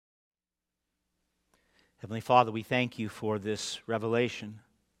Heavenly Father, we thank you for this revelation,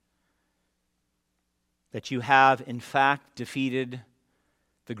 that you have in fact defeated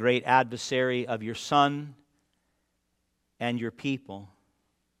the great adversary of your Son and your people.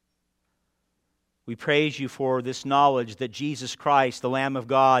 We praise you for this knowledge that Jesus Christ, the Lamb of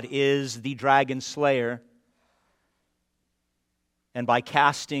God, is the dragon slayer. And by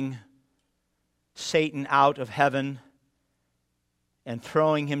casting Satan out of heaven and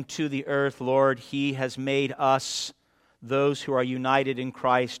throwing him to the earth, Lord, he has made us, those who are united in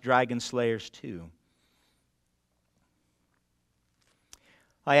Christ, dragon slayers too.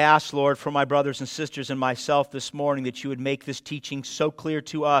 I ask, Lord, for my brothers and sisters and myself this morning that you would make this teaching so clear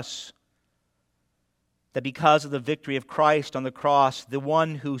to us that because of the victory of Christ on the cross, the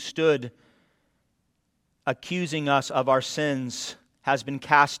one who stood accusing us of our sins has been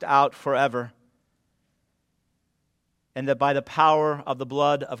cast out forever, and that by the power of the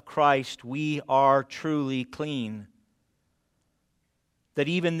blood of Christ we are truly clean. That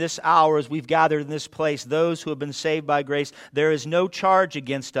even this hour, as we've gathered in this place, those who have been saved by grace, there is no charge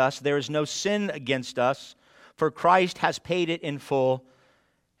against us, there is no sin against us, for Christ has paid it in full,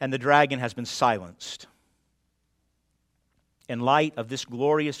 and the dragon has been silenced. In light of this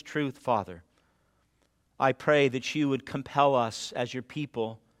glorious truth, Father, I pray that you would compel us as your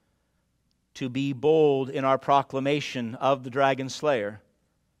people to be bold in our proclamation of the dragon slayer,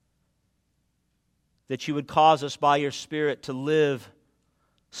 that you would cause us by your Spirit to live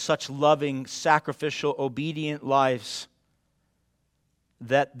such loving, sacrificial, obedient lives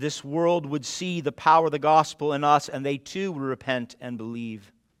that this world would see the power of the gospel in us and they too would repent and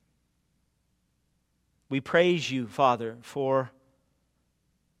believe. We praise you, Father, for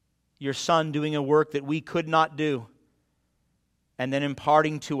your Son doing a work that we could not do and then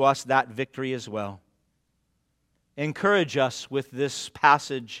imparting to us that victory as well. Encourage us with this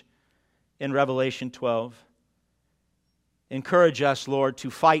passage in Revelation 12. Encourage us, Lord,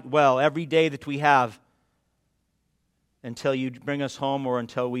 to fight well every day that we have until you bring us home or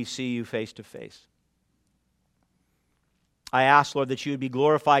until we see you face to face. I ask, Lord, that you would be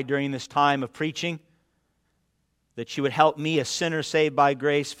glorified during this time of preaching, that you would help me, a sinner saved by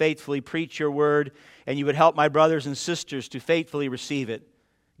grace, faithfully preach your word, and you would help my brothers and sisters to faithfully receive it.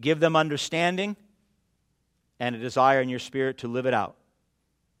 Give them understanding and a desire in your Spirit to live it out.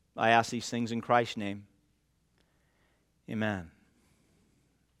 I ask these things in Christ's name. Amen.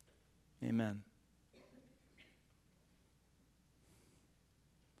 Amen.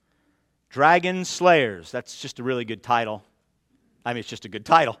 Dragon Slayers. That's just a really good title. I mean, it's just a good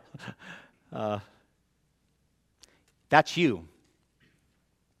title. That's you.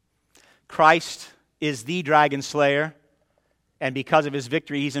 Christ is the dragon slayer, and because of his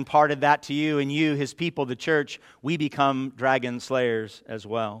victory, he's imparted that to you, and you, his people, the church, we become dragon slayers as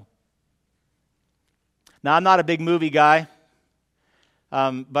well. Now, I'm not a big movie guy,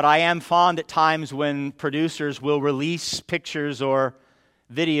 but I am fond at times when producers will release pictures or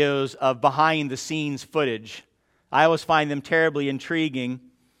videos of behind-the-scenes footage. I always find them terribly intriguing.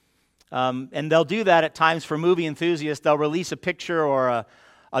 And they'll do that at times for movie enthusiasts. They'll release a picture or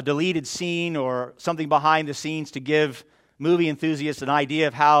a deleted scene or something behind the scenes to give movie enthusiasts an idea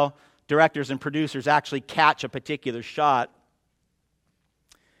of how directors and producers actually catch a particular shot.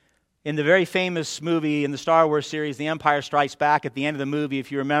 In the very famous movie in the Star Wars series, The Empire Strikes Back, at the end of the movie,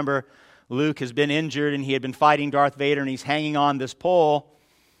 if you remember, Luke has been injured and he had been fighting Darth Vader and he's hanging on this pole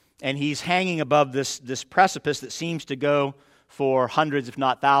and he's hanging above this precipice that seems to go for hundreds, if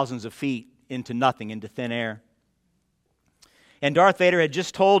not thousands of feet into nothing, into thin air. And Darth Vader had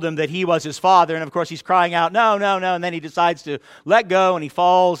just told him that he was his father, and of course he's crying out, no, no, no, and then he decides to let go, and he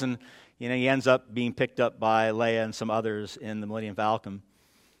falls, and he ends up being picked up by Leia and some others in the Millennium Falcon.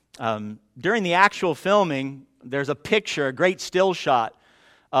 During the actual filming, there's a picture, a great still shot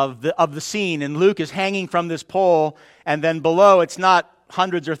of the scene, and Luke is hanging from this pole, and then below, it's not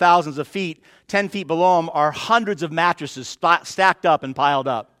hundreds or thousands of feet, 10 feet below him are hundreds of mattresses stacked up and piled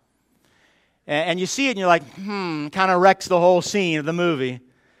up. And you see it and you're like, kind of wrecks the whole scene of the movie.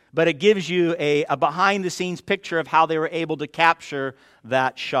 But it gives you a behind-the-scenes picture of how they were able to capture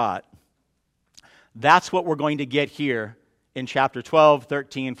that shot. That's what we're going to get here in chapter 12,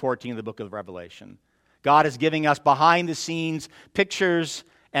 13, 14 of the book of Revelation. God is giving us behind-the-scenes pictures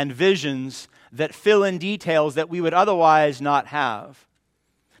and visions that fill in details that we would otherwise not have.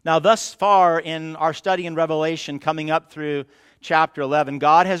 Now, thus far in our study in Revelation, coming up through chapter 11,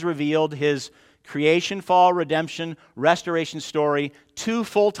 God has revealed His creation, fall, redemption, restoration story 2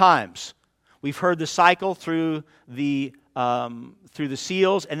 full times. We've heard the cycle through the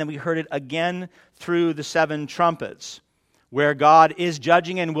seals, and then we heard it again through the 7 trumpets, where God is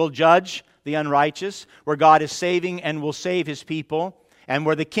judging and will judge the unrighteous, where God is saving and will save his people, and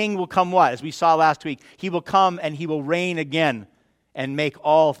where the king will come what? As we saw last week, he will come and he will reign again and make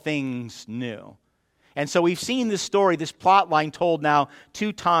all things new. And so we've seen this story, this plot line told now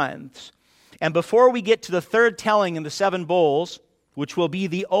 2 times. And before we get to the third telling in the 7 bowls, which will be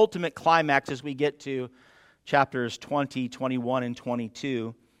the ultimate climax as we get to chapters 20, 21, and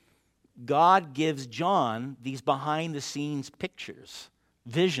 22, God gives John these behind-the-scenes pictures,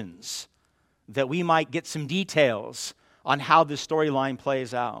 visions, that we might get some details on how this storyline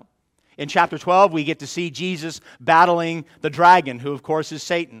plays out. In chapter 12, we get to see Jesus battling the dragon, who of course is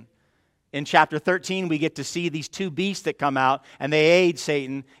Satan. In chapter 13, we get to see these 2 beasts that come out, and they aid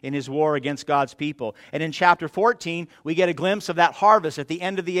Satan in his war against God's people. And in chapter 14, we get a glimpse of that harvest at the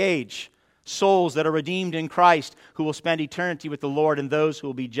end of the age. Souls that are redeemed in Christ who will spend eternity with the Lord, and those who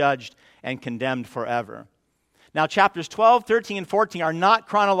will be judged and condemned forever. Now, chapters 12, 13, and 14 are not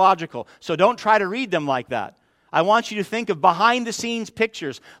chronological, so don't try to read them like that. I want you to think of behind-the-scenes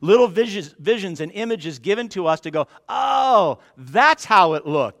pictures, little visions and images given to us to go, oh, that's how it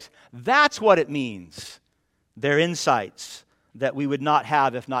looked. That's what it means. They're insights that we would not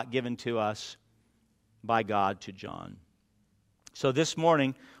have if not given to us by God to John. So this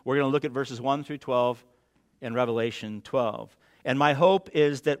morning, we're going to look at verses 1 through 12 in Revelation 12. And my hope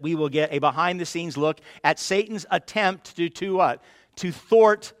is that we will get a behind-the-scenes look at Satan's attempt to what? To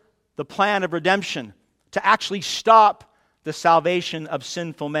thwart the plan of redemption, to actually stop the salvation of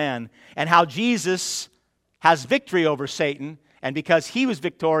sinful man, and how Jesus has victory over Satan, and because he was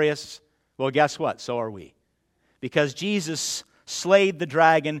victorious, well, guess what? So are we. Because Jesus slayed the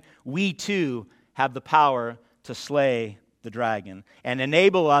dragon, we too have the power to slay the dragon and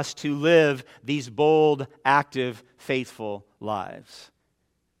enable us to live these bold, active, faithful lives.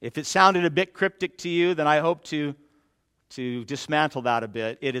 If it sounded a bit cryptic to you, then I hope to dismantle that a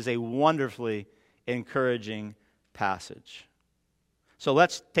bit. It is a wonderfully encouraging passage. So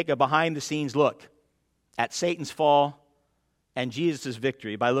let's take a behind-the-scenes look at Satan's fall and Jesus'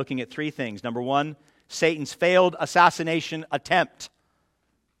 victory by looking at 3 things. Number 1, Satan's failed assassination attempt.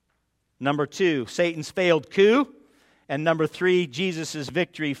 Number 2, Satan's failed coup. And number 3, Jesus'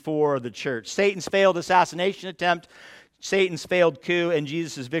 victory for the church. Satan's failed assassination attempt, Satan's failed coup, and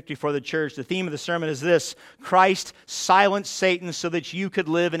Jesus' victory for the church. The theme of the sermon is this: Christ silenced Satan so that you could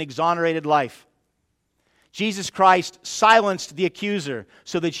live an exonerated life. Jesus Christ silenced the accuser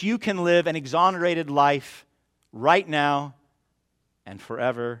so that you can live an exonerated life right now and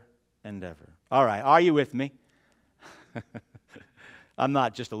forever and ever. All right, are you with me? I'm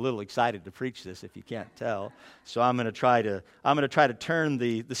not just a little excited to preach this, if you can't tell. So I'm going to try to turn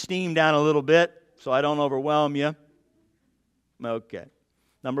the steam down a little bit so I don't overwhelm you. Okay.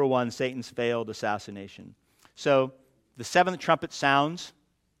 Number 1, Satan's failed assassination. So the 7th trumpet sounds.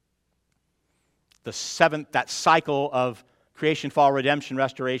 The 7th, that cycle of creation, fall, redemption,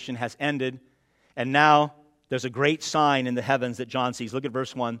 restoration has ended. And now there's a great sign in the heavens that John sees. Look at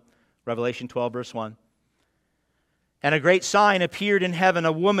verse 1, Revelation 12, verse 1. And a great sign appeared in heaven,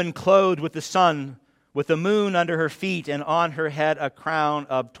 a woman clothed with the sun, with the moon under her feet, and on her head a crown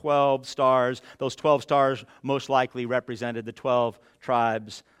of 12 stars. Those 12 stars most likely represented the 12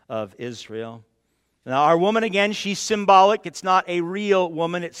 tribes of Israel. Now, our woman, again, she's symbolic. It's not a real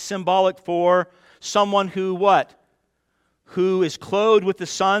woman. It's symbolic for someone who what? Who is clothed with the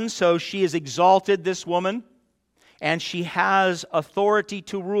sun, so she is exalted, this woman. And she has authority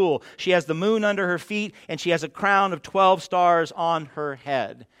to rule. She has the moon under her feet, and she has a crown of 12 stars on her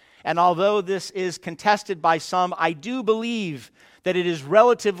head. And although this is contested by some, I do believe that it is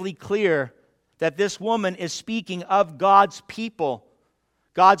relatively clear that this woman is speaking of God's people.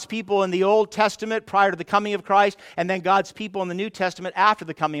 God's people in the Old Testament prior to the coming of Christ, and then God's people in the New Testament after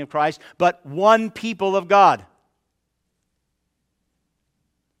the coming of Christ, but one people of God.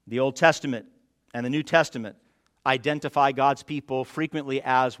 The Old Testament and the New Testament identify God's people frequently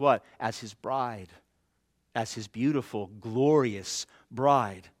as what? As His bride. As His beautiful, glorious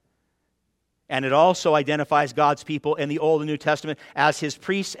bride. And it also identifies God's people in the Old and New Testament as His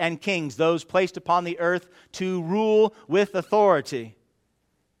priests and kings, those placed upon the earth to rule with authority.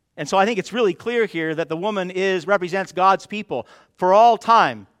 And so I think it's really clear here that the woman represents God's people for all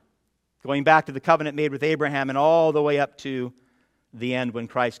time, going back to the covenant made with Abraham and all the way up to the end when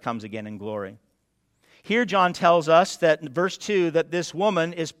Christ comes again in glory. Here John tells us that in verse 2 that this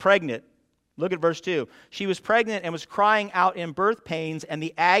woman is pregnant. Look at verse 2. She was pregnant and was crying out in birth pains and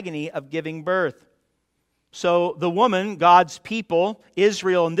the agony of giving birth. So the woman, God's people,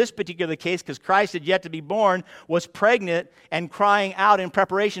 Israel in this particular case, because Christ had yet to be born, was pregnant and crying out in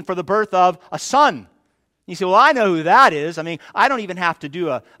preparation for the birth of a son. You say, well, I know who that is. I mean, I don't even have to do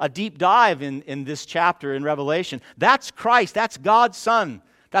a deep dive in this chapter in Revelation. That's Christ. That's God's Son.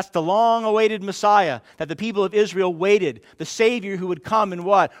 That's the long-awaited Messiah that the people of Israel waited. The Savior who would come and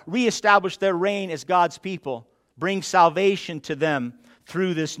what? Reestablish their reign as God's people. Bring salvation to them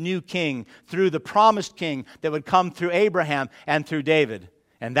through this new king, through the promised king that would come through Abraham and through David.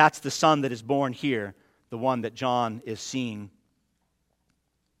 And that's the Son that is born here, the one that John is seeing.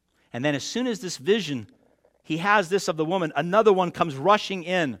 And then as soon as this vision, he has this of the woman, another one comes rushing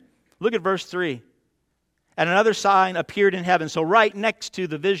in. Look at verse 3. And another sign appeared in heaven. So right next to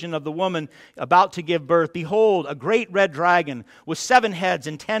the vision of the woman about to give birth, behold, a great red dragon with 7 heads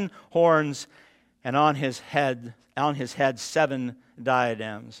and 10 horns, and on his head 7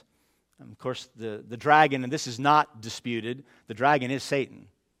 diadems. And of course, the dragon, and this is not disputed, the dragon is Satan.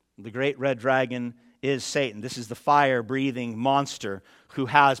 The great red dragon is Satan. This is the fire-breathing monster who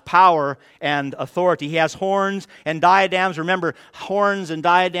has power and authority. He has horns and diadems. Remember, horns and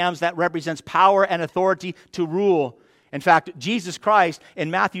diadems, that represents power and authority to rule. In fact, Jesus Christ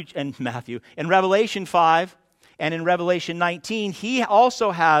in Revelation 5 and in Revelation 19, he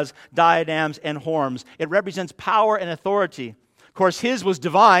also has diadems and horns. It represents power and authority. Of course, his was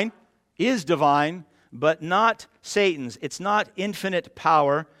divine, is divine, but not Satan's. It's not infinite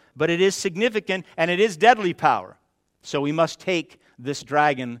power, but it is significant and it is deadly power. So we must take this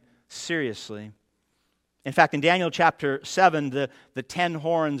dragon seriously. In fact, in Daniel chapter 7, the 10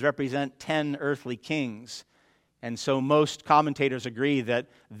 horns represent 10 earthly kings. And so most commentators agree that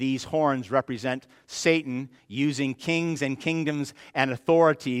these horns represent Satan using kings and kingdoms and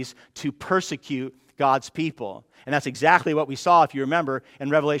authorities to persecute God's people. And that's exactly what we saw, if you remember, in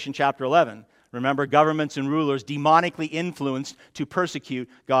Revelation chapter 11. Remember, governments and rulers demonically influenced to persecute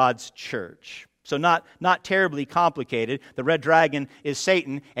God's church. So not terribly complicated. The red dragon is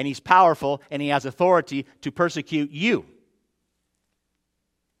Satan, and he's powerful, and he has authority to persecute you.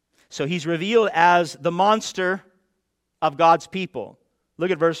 So he's revealed as the monster of God's people.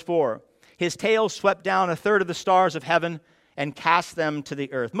 Look at verse 4. His tail swept down 1/3 of the stars of heaven and cast them to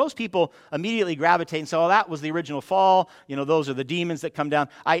the earth. Most people immediately gravitate and say, oh, that was the original fall. You know, those are the demons that come down.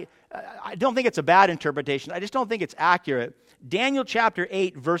 I don't think it's a bad interpretation. I just don't think it's accurate. Daniel chapter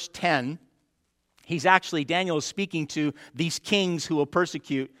 8, verse 10, Daniel is speaking to these kings who will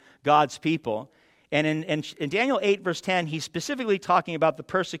persecute God's people. And in Daniel 8, verse 10, he's specifically talking about the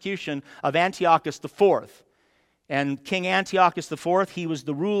persecution of Antiochus IV. And King Antiochus IV, he was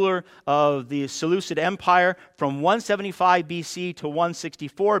the ruler of the Seleucid Empire from 175 BC to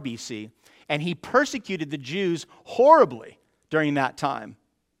 164 BC. And he persecuted the Jews horribly during that time.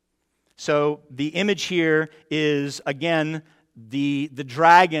 So the image here is, again, the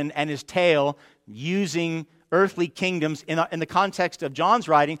dragon and his tail using earthly kingdoms. In the context of John's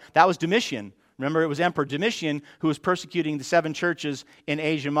writing, that was Domitian. Remember, it was Emperor Domitian who was persecuting the 7 churches in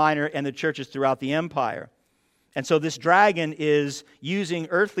Asia Minor and the churches throughout the empire. And so this dragon is using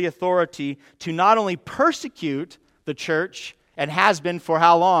earthly authority to not only persecute the church, and has been for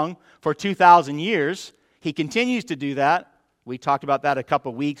how long? For 2,000 years. He continues to do that. We talked about that a couple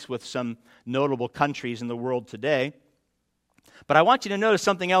of weeks with some notable countries in the world today. But I want you to notice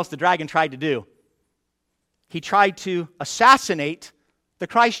something else the dragon tried to do. He tried to assassinate the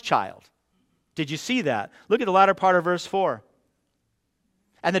Christ child. Did you see that? Look at the latter part of verse 4.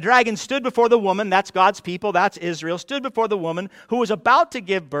 And the dragon stood before the woman, that's God's people, that's Israel, stood before the woman who was about to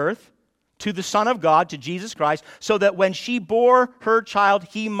give birth to the Son of God, to Jesus Christ, so that when she bore her child,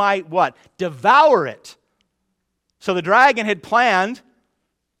 he might what? Devour it. So the dragon had planned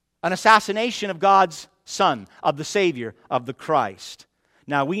an assassination of God's Son, of the Savior, of the Christ.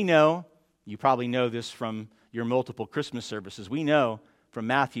 Now we know, you probably know this from your multiple Christmas services, we know from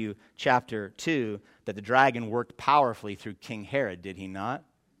Matthew chapter 2 that the dragon worked powerfully through King Herod, did he not?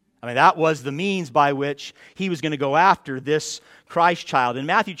 I mean, that was the means by which he was going to go after this Christ child. In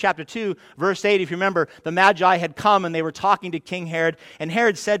Matthew chapter 2, verse 8, if you remember, the Magi had come and they were talking to King Herod, and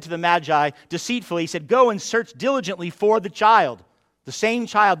Herod said to the Magi deceitfully, he said, go and search diligently for the child. The same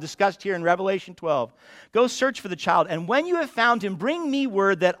child discussed here in Revelation 12. Go search for the child, and when you have found him, bring me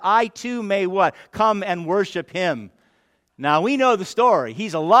word that I too may what? Come and worship him. Now, we know the story.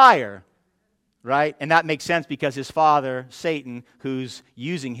 He's a liar. Right? And that makes sense because his father, Satan, who's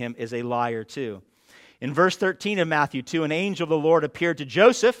using him, is a liar too. In verse 13 of Matthew 2, an angel of the Lord appeared to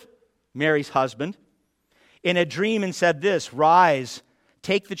Joseph, Mary's husband, in a dream and said this, rise,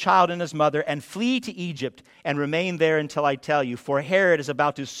 take the child and his mother and flee to Egypt and remain there until I tell you, for Herod is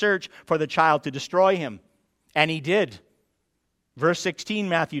about to search for the child to destroy him. And he did. Verse 16,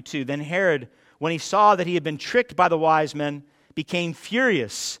 Matthew 2, then Herod, when he saw that he had been tricked by the wise men, became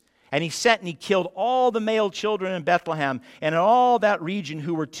furious And he sent and he killed all the male children in Bethlehem and in all that region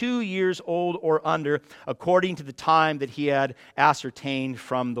who were 2 years old or under, according to the time that he had ascertained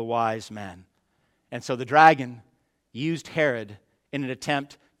from the wise men. And so the dragon used Herod in an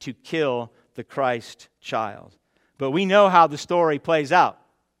attempt to kill the Christ child. But we know how the story plays out.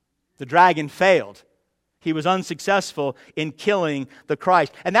 The dragon failed. He was unsuccessful in killing the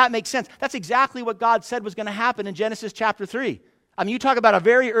Christ. And that makes sense. That's exactly what God said was going to happen in Genesis chapter 3. I mean, you talk about a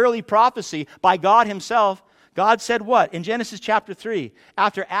very early prophecy by God himself. God said what? In Genesis chapter 3,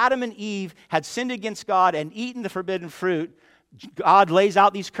 after Adam and Eve had sinned against God and eaten the forbidden fruit, God lays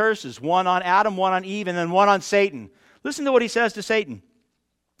out these curses, one on Adam, one on Eve, and then one on Satan. Listen to what he says to Satan.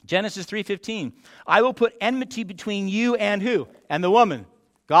 Genesis 3:15, I will put enmity between you and who? And the woman,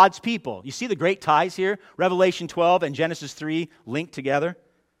 God's people. You see the great ties here? Revelation 12 and Genesis 3 linked together.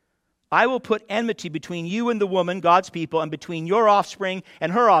 I will put enmity between you and the woman, God's people, and between your offspring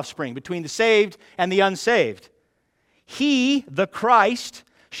and her offspring, between the saved and the unsaved. He, the Christ,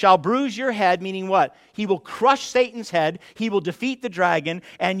 shall bruise your head, meaning what? He will crush Satan's head, he will defeat the dragon,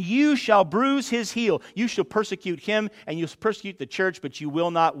 and you shall bruise his heel. You shall persecute him, and you shall persecute the church, but you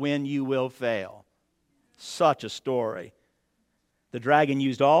will not win, you will fail. Such a story. The dragon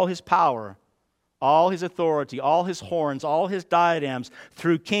used all his power, all his authority, all his horns, all his diadems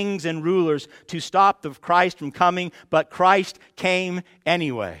through kings and rulers to stop the Christ from coming, but Christ came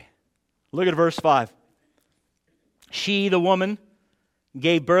anyway. Look at verse 5. She, the woman,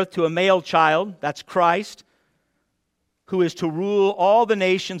 gave birth to a male child, that's Christ, who is to rule all the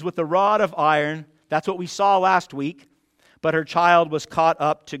nations with a rod of iron. That's what we saw last week. But her child was caught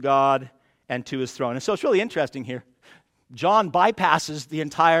up to God and to his throne. And so it's really interesting here. John bypasses the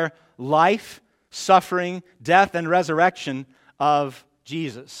entire life, suffering, death, and resurrection of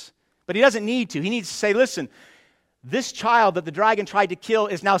Jesus. But he doesn't need to. He needs to say, listen, this child that the dragon tried to kill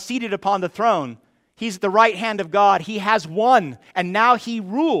is now seated upon the throne. He's at the right hand of God. He has won, and now he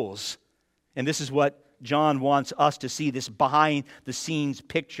rules. And this is what John wants us to see, this behind-the-scenes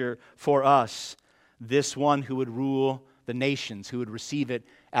picture for us. This one who would rule the nations, who would receive it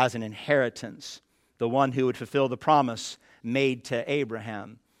as an inheritance. The one who would fulfill the promise made to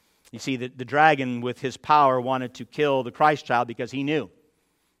Abraham. You see, the dragon with his power wanted to kill the Christ child because he knew.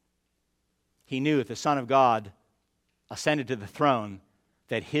 He knew if the Son of God ascended to the throne,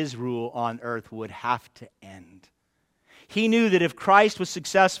 that his rule on earth would have to end. He knew that if Christ was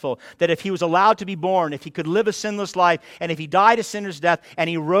successful, that if he was allowed to be born, if he could live a sinless life, and if he died a sinner's death, and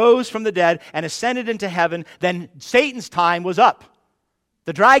he rose from the dead and ascended into heaven, then Satan's time was up.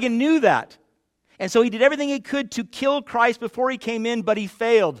 The dragon knew that. And so he did everything he could to kill Christ before he came in, but he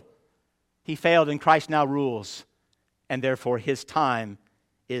failed. He failed, and Christ now rules, and therefore his time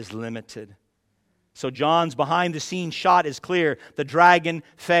is limited. So John's behind-the-scenes shot is clear. The dragon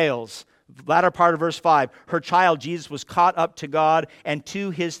fails. Latter part of verse 5, her child Jesus was caught up to God and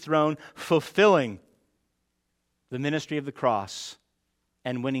to his throne, fulfilling the ministry of the cross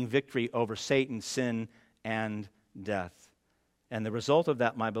and winning victory over Satan, sin, and death. And the result of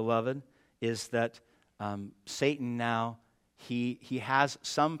that, my beloved, is that Satan now, he has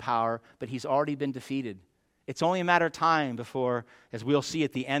some power, but he's already been defeated. It's only a matter of time before, as we'll see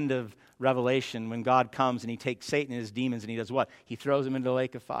at the end of Revelation, when God comes and he takes Satan and his demons and he does what? He throws them into the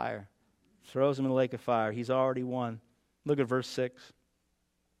lake of fire. Throws them in the lake of fire. He's already won. Look at verse 6.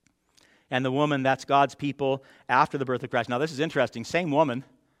 And the woman, that's God's people after the birth of Christ. Now this is interesting. Same woman,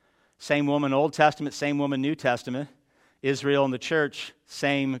 Old Testament, same woman, New Testament. Israel and the church,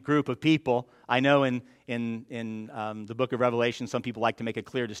 same group of people. I know in the book of Revelation, some people like to make a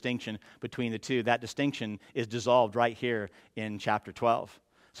clear distinction between the two. That distinction is dissolved right here in chapter 12.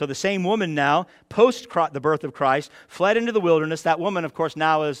 So the same woman now, post the birth of Christ, fled into the wilderness. That woman, of course,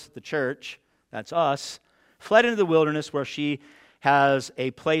 now is the church. That's us. Fled into the wilderness where she has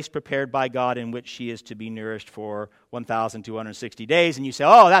a place prepared by God in which she is to be nourished for 1,260 days. And you say,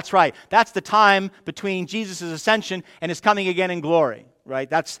 oh, that's right. That's the time between Jesus' ascension and his coming again in glory, right?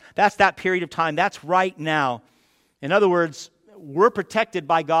 That's that period of time. That's right now. In other words, we're protected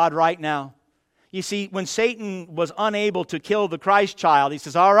by God right now. You see, when Satan was unable to kill the Christ child, he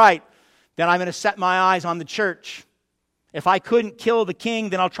says, all right, then I'm going to set my eyes on the church. If I couldn't kill the king,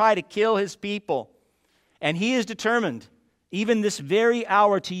 then I'll try to kill his people. And he is determined, even this very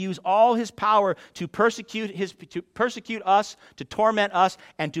hour, to use all his power to persecute us, to torment us,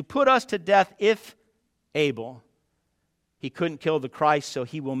 and to put us to death if able. He couldn't kill the Christ, so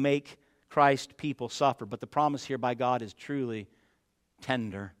he will make Christ people suffer. But the promise here by God is truly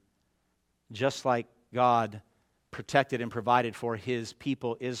tender. Just like God protected and provided for his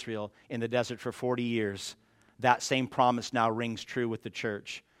people Israel in the desert for 40 years, that same promise now rings true with the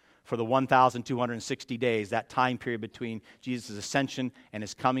church. for the 1,260 days, that time period between Jesus' ascension and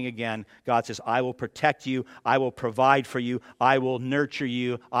his coming again. God says, I will protect you, I will provide for you, I will nurture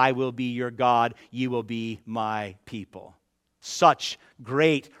you, I will be your God, you will be my people. Such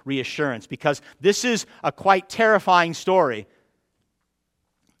great reassurance, because this is a quite terrifying story.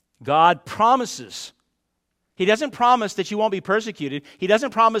 God promises. He doesn't promise that you won't be persecuted. He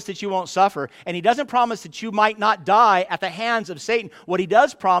doesn't promise that you won't suffer. And he doesn't promise that you might not die at the hands of Satan. What he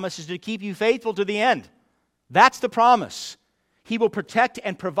does promise is to keep you faithful to the end. That's the promise. He will protect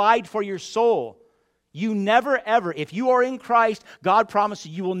and provide for your soul. You never ever, if you are in Christ, God promises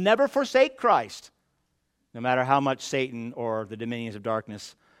you will never forsake Christ, no matter how much Satan or the dominions of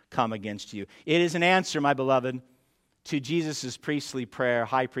darkness come against you. It is an answer, my beloved, to Jesus' priestly prayer,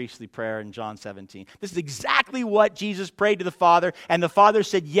 high priestly prayer in John 17. This is exactly what Jesus prayed to the Father, and the Father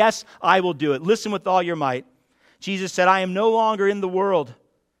said, yes, I will do it. Listen with all your might. Jesus said, I am no longer in the world,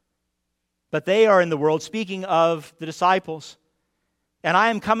 but they are in the world, speaking of the disciples. And I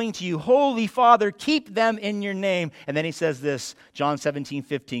am coming to you. Holy Father, keep them in your name. And then he says this, John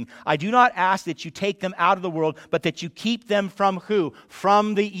 17:15. I do not ask that you take them out of the world, but that you keep them from who?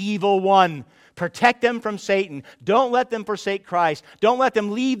 From the evil one. Protect them from Satan. Don't let them forsake Christ. Don't let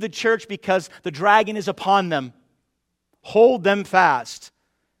them leave the church because the dragon is upon them. Hold them fast.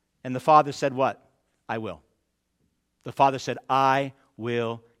 And the Father said what? I will. The Father said, I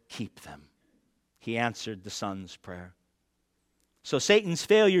will keep them. He answered the Son's prayer. So Satan's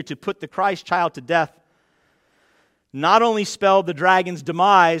failure to put the Christ child to death not only spelled the dragon's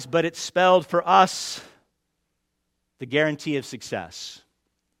demise, but it spelled for us the guarantee of success.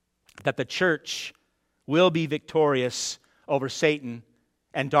 That the church will be victorious over Satan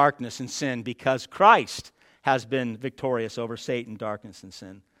and darkness and sin because Christ has been victorious over Satan, darkness, and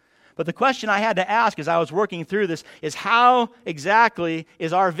sin. But the question I had to ask as I was working through this is, how exactly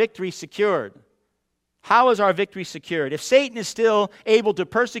is our victory secured? How is our victory secured? If Satan is still able to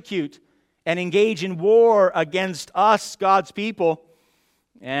persecute and engage in war against us, God's people,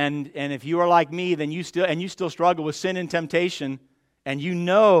 and if you are like me, then you still struggle with sin and temptation, and you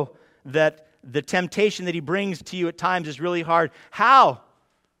know that the temptation that he brings to you at times is really hard. How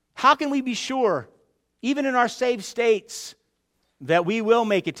can we be sure, even in our saved states, that we will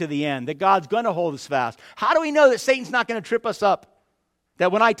make it to the end, that God's going to hold us fast? How do we know that Satan's not going to trip us up?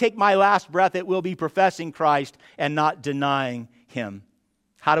 That when I take my last breath, it will be professing Christ and not denying him?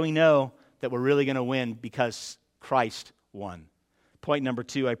 How do we know that we're really going to win because Christ won? Point number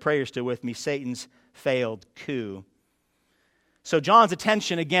 2, I pray you're still with me, Satan's failed coup. So John's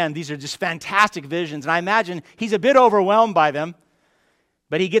attention, again, these are just fantastic visions, and I imagine he's a bit overwhelmed by them,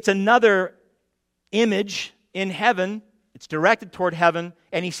 but he gets another image in heaven. It's directed toward heaven,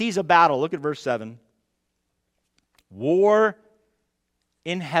 and he sees a battle. Look at verse 7. War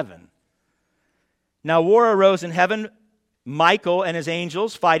in heaven. Now war arose in heaven, Michael and his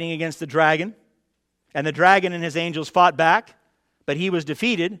angels fighting against the dragon, and the dragon and his angels fought back, but he was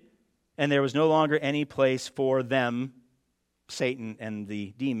defeated, and there was no longer any place for them, Satan and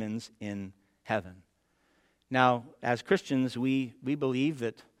the demons, in heaven. Now, as Christians, we believe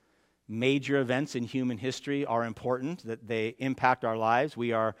that major events in human history are important, that they impact our lives.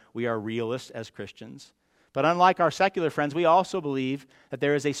 We are realists as Christians. But unlike our secular friends, we also believe that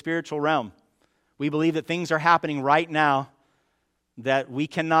there is a spiritual realm. We believe that things are happening right now that we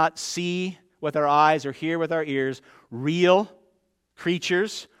cannot see with our eyes or hear with our ears. Real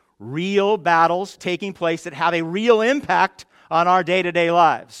creatures, real battles taking place that have a real impact on our day-to-day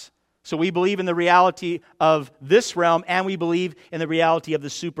lives. So we believe in the reality of this realm, and we believe in the reality of the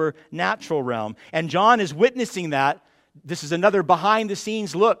supernatural realm. And John is witnessing that. This is another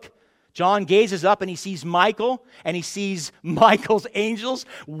behind-the-scenes look. John gazes up and he sees Michael, and he sees Michael's angels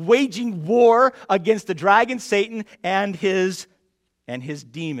waging war against the dragon, Satan, and his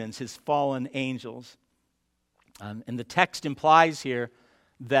demons, his fallen angels. And the text implies here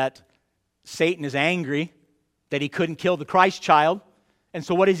that Satan is angry that he couldn't kill the Christ child. And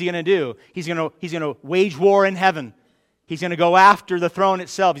so what is he going to do? He's going to wage war in heaven. He's going to go after the throne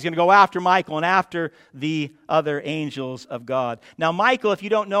itself. He's going to go after Michael and after the other angels of God. Now Michael, if you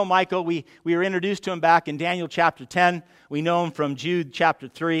don't know Michael, we were introduced to him back in Daniel chapter 10. We know him from Jude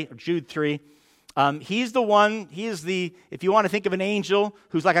 3. He's the one, if you want to think of an angel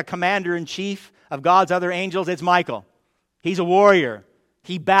who's like a commander-in-chief of God's other angels, it's Michael. He's a warrior.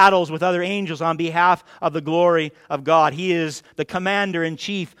 He battles with other angels on behalf of the glory of God. He is the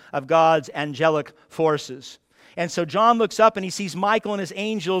commander-in-chief of God's angelic forces. And so John looks up and he sees Michael and his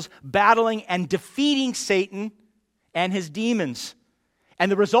angels battling and defeating Satan and his demons.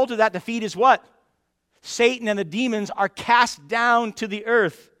 And the result of that defeat is what? Satan and the demons are cast down to the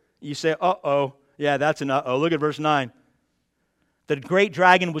earth. You say, uh-oh. Yeah, that's an uh-oh. Look at verse 9. The great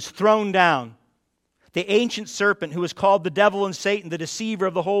dragon was thrown down, the ancient serpent who was called the devil and Satan, the deceiver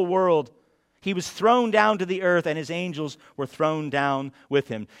of the whole world. He was thrown down to the earth, and his angels were thrown down with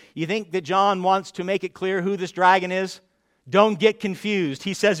him. You think that John wants to make it clear who this dragon is? Don't get confused.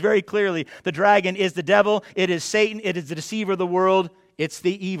 He says very clearly, the dragon is the devil, it is Satan, it is the deceiver of the world, it's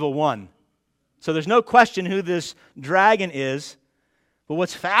the evil one. So there's no question who this dragon is. But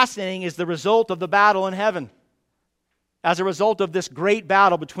what's fascinating is the result of the battle in heaven. As a result of this great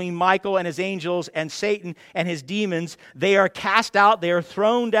battle between Michael and his angels and Satan and his demons, they are cast out, they are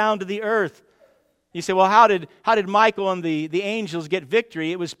thrown down to the earth. You say, well, how did Michael and the angels get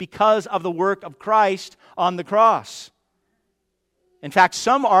victory? It was because of the work of Christ on the cross. In fact,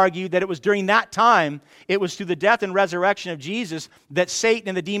 some argue that it was during that time, it was through the death and resurrection of Jesus, that Satan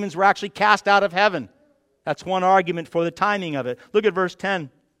and the demons were actually cast out of heaven. That's one argument for the timing of it. Look at verse 10.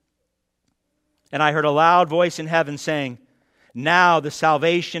 And I heard a loud voice in heaven saying, now the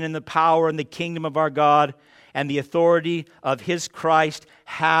salvation and the power and the kingdom of our God and the authority of his Christ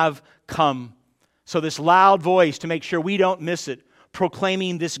have come. So this loud voice, to make sure we don't miss it,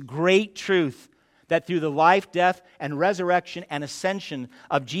 proclaiming this great truth, that through the life, death, and resurrection and ascension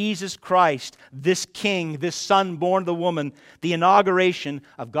of Jesus Christ, this King, this Son born of the woman, the inauguration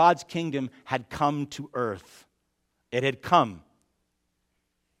of God's kingdom had come to earth. It had come.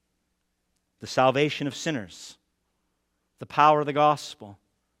 The salvation of sinners, the power of the gospel,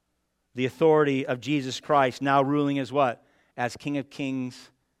 the authority of Jesus Christ, now ruling as what? As King of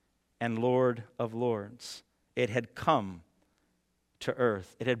kings and Lord of lords. It had come to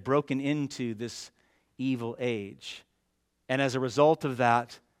earth. It had broken into this evil age. And as a result of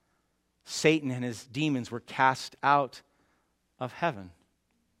that, Satan and his demons were cast out of heaven.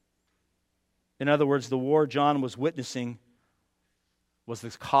 In other words, the war John was witnessing was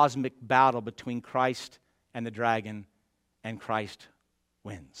this cosmic battle between Christ and the dragon, and Christ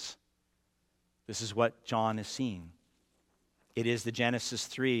wins. This is what John is seeing. It is the Genesis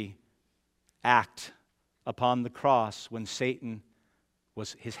 3 act upon the cross when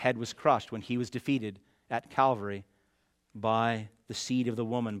his head was crushed, when he was defeated at Calvary by the seed of the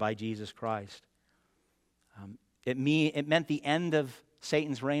woman, by Jesus Christ. It meant the end of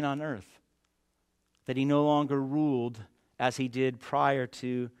Satan's reign on earth, that he no longer ruled as he did prior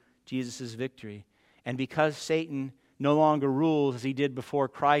to Jesus' victory. And because Satan no longer rules as he did before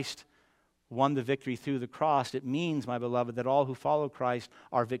Christ won the victory through the cross, it means, my beloved, that all who follow Christ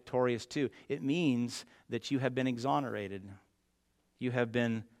are victorious too. It means that you have been exonerated. You have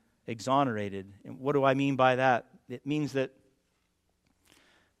been exonerated. And what do I mean by that? It means that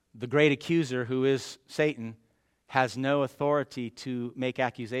the great accuser, who is Satan, has no authority to make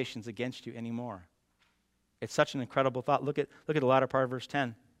accusations against you anymore. It's such an incredible thought. Look at the latter part of verse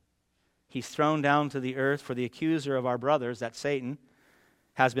 10. He's thrown down to the earth, for the accuser of our brothers, that's Satan,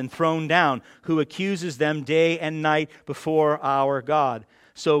 has been thrown down, who accuses them day and night before our God.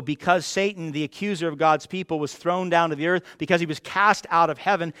 So because Satan, the accuser of God's people, was thrown down to the earth, because he was cast out of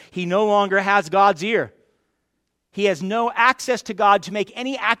heaven, he no longer has God's ear. He has no access to God to make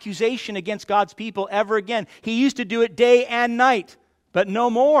any accusation against God's people ever again. He used to do it day and night, but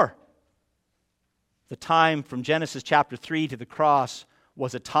no more. The time from Genesis chapter 3 to the cross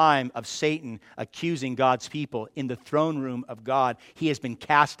was a time of Satan accusing God's people in the throne room of God. He has been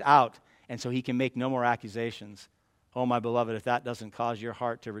cast out, and so he can make no more accusations. Oh, my beloved, if that doesn't cause your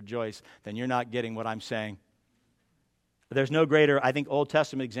heart to rejoice, then you're not getting what I'm saying. There's no greater, I think, Old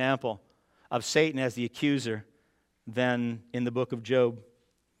Testament example of Satan as the accuser than in the book of Job.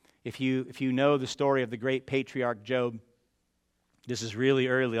 If you know the story of the great patriarch Job, this is really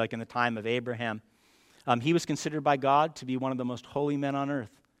early, like in the time of Abraham. He was considered by God to be one of the most holy men on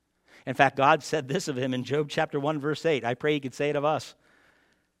earth. In fact, God said this of him in Job chapter 1, verse 8. I pray he could say it of us.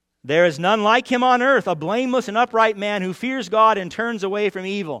 There is none like him on earth, a blameless and upright man who fears God and turns away from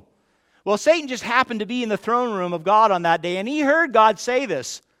evil. Well, Satan just happened to be in the throne room of God on that day, and he heard God say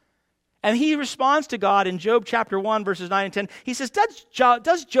this. And he responds to God in Job chapter 1, verses 9 and 10. He says,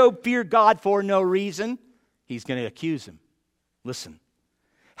 does Job fear God for no reason? He's going to accuse him. Listen.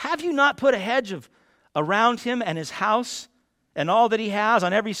 Have you not put a hedge around him and his house and all that he has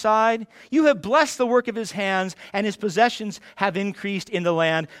on every side? You have blessed the work of his hands, and his possessions have increased in the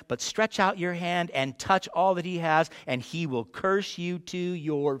land. But stretch out your hand and touch all that he has, and he will curse you to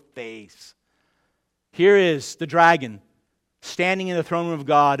your face. Here is the dragon standing in the throne room of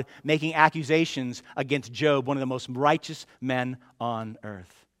God, making accusations against Job, one of the most righteous men on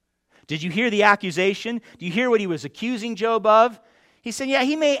earth. Did you hear the accusation? Do you hear what he was accusing Job of? He said, yeah,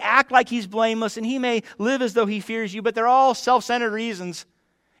 he may act like he's blameless and he may live as though he fears you, but they're all self-centered reasons.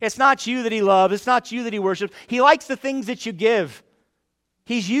 It's not you that he loves. It's not you that he worships. He likes the things that you give.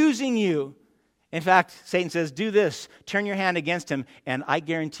 He's using you. In fact, Satan says, do this. Turn your hand against him, and I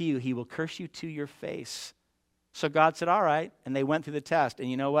guarantee you he will curse you to your face. So God said, all right. And they went through the test. And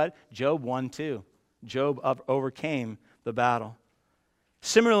you know what? Job won too. Job overcame the battle.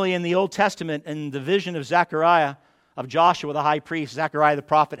 Similarly, in the Old Testament, in the vision of Zechariah, of Joshua the high priest, Zechariah the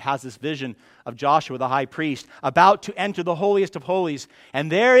prophet has this vision of Joshua the high priest about to enter the holiest of holies.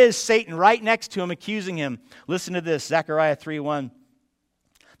 And there is Satan right next to him, accusing him. Listen to this, Zechariah 3:1.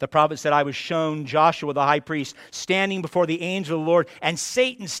 The prophet said, I was shown Joshua the high priest standing before the angel of the Lord, and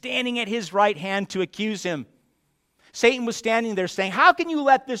Satan standing at his right hand to accuse him. Satan was standing there saying, how can you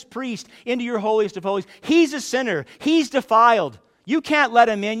let this priest into your holiest of holies? He's a sinner. He's defiled. You can't let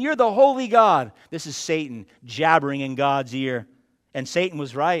him in. You're the holy God. This is Satan jabbering in God's ear. And Satan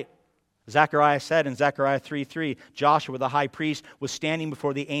was right. Zechariah said in Zechariah 3:3, Joshua the high priest was standing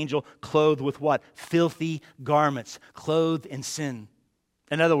before the angel clothed with what? Filthy garments, clothed in sin.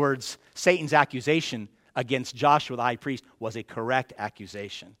 In other words, Satan's accusation against Joshua the high priest was a correct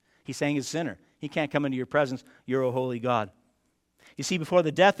accusation. He's saying he's a sinner. He can't come into your presence. You're a holy God. You see, before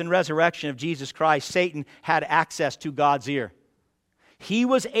the death and resurrection of Jesus Christ, Satan had access to God's ear. He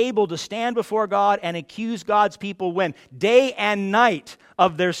was able to stand before God and accuse God's people when? Day and night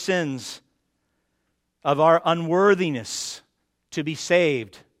of their sins, of our unworthiness to be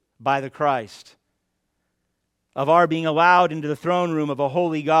saved by the Christ, of our being allowed into the throne room of a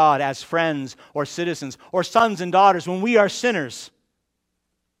holy God as friends or citizens or sons and daughters when we are sinners.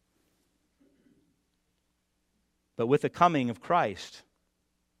 But with the coming of Christ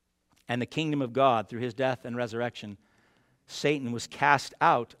and the kingdom of God through his death and resurrection, Satan was cast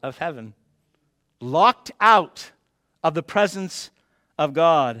out of heaven, locked out of the presence of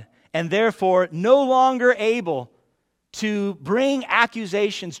God, and therefore no longer able to bring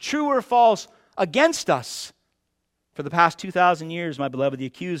accusations, true or false, against us. For the past 2,000 years, my beloved, the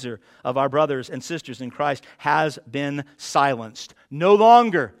accuser of our brothers and sisters in Christ has been silenced. No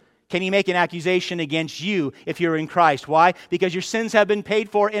longer can he make an accusation against you if you're in Christ. Why? Because your sins have been paid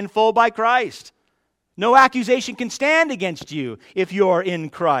for in full by Christ. No accusation can stand against you if you're in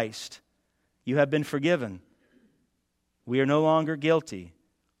Christ. You have been forgiven. We are no longer guilty.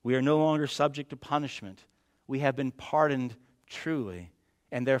 We are no longer subject to punishment. We have been pardoned truly,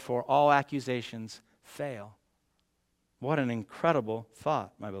 and therefore all accusations fail. What an incredible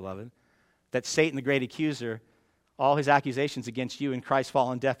thought, my beloved, that Satan, the great accuser, all his accusations against you in Christ fall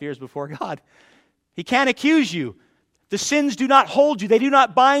on deaf ears before God. He can't accuse you. The sins do not hold you. They do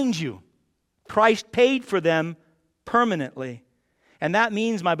not bind you. Christ paid for them permanently. And that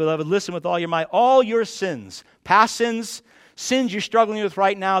means, my beloved, listen with all your might, all your sins, past sins, sins you're struggling with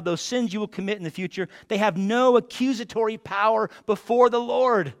right now, those sins you will commit in the future, they have no accusatory power before the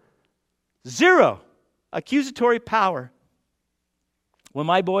Lord. Zero accusatory power. When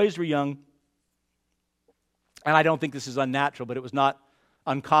my boys were young, and I don't think this is unnatural, but it was not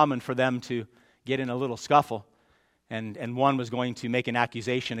uncommon for them to get in a little scuffle, and one was going to make an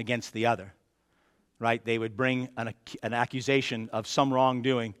accusation against the other. Right? They would bring an accusation of some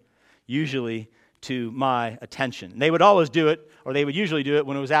wrongdoing, usually to my attention. They would always do it, or they would usually do it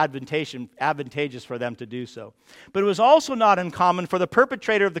when it was advantageous for them to do so. But it was also not uncommon for the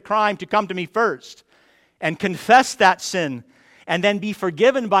perpetrator of the crime to come to me first and confess that sin, and then be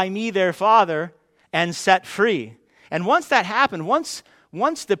forgiven by me, their father, and set free. And once that happened, once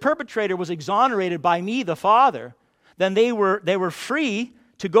the perpetrator was exonerated by me, the father, then they were free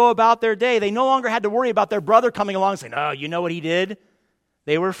to go about their day. They no longer had to worry about their brother coming along and saying, oh, you know what he did?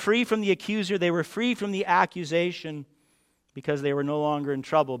 They were free from the accuser. They were free from the accusation because they were no longer in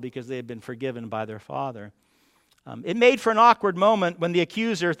trouble because they had been forgiven by their father. It made for an awkward moment when the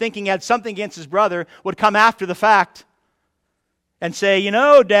accuser, thinking he had something against his brother, would come after the fact and say, you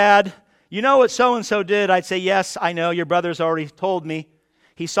know, Dad, you know what so-and-so did? I'd say, yes, I know. Your brother's already told me.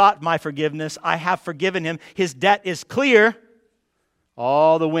 He sought my forgiveness. I have forgiven him. His debt is clear.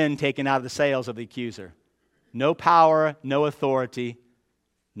 All the wind taken out of the sails of the accuser. No power, no authority,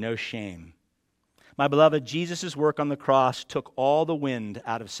 no shame. My beloved, Jesus' work on the cross took all the wind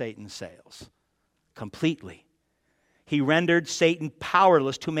out of Satan's sails. Completely. He rendered Satan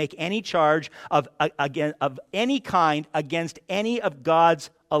powerless to make any charge of any kind against any of God's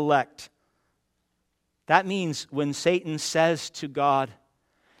elect. That means when Satan says to God,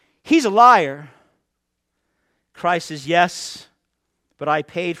 he's a liar, Christ says, yes, but I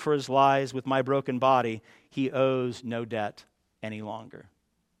paid for his lies with my broken body. He owes no debt any longer.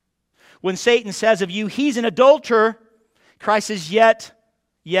 When Satan says of you, he's an adulterer, Christ says, yet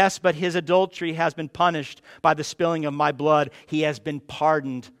Yes, but his adultery has been punished by the spilling of my blood. He has been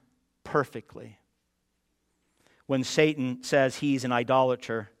pardoned perfectly. When Satan says he's an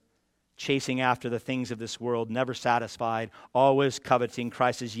idolater, chasing after the things of this world, never satisfied, always coveting,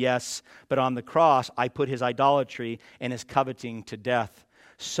 Christ says, yes, but on the cross I put his idolatry and his coveting to death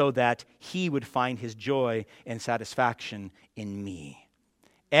so that he would find his joy and satisfaction in me.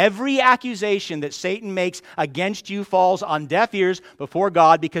 Every accusation that Satan makes against you falls on deaf ears before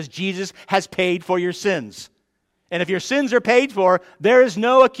God because Jesus has paid for your sins. And if your sins are paid for, there is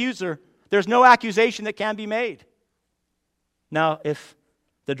no accuser. There's no accusation that can be made. Now, if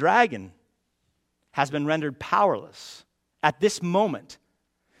the dragon has been rendered powerless at this moment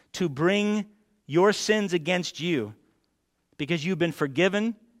to bring your sins against you because you've been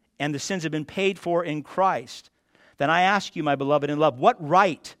forgiven and the sins have been paid for in Christ, then I ask you, my beloved in love, what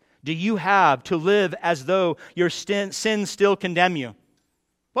right do you have to live as though your sins still condemn you?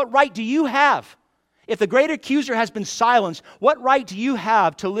 What right do you have? If the great accuser has been silenced, what right do you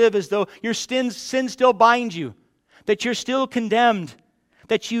have to live as though your sin still binds you? That you're still condemned?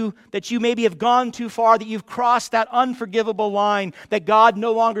 That you maybe have gone too far, that you've crossed that unforgivable line, that God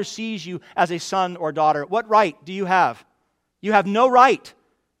no longer sees you as a son or daughter? What right do you have? You have no right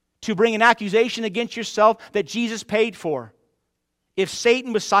to bring an accusation against yourself that Jesus paid for. If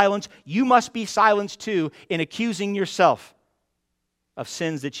Satan was silenced, you must be silenced too in accusing yourself of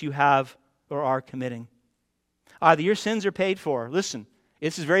sins that you have or are committing. Either your sins are paid for. Listen,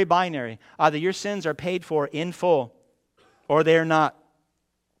 this is very binary. Either your sins are paid for in full or they are not.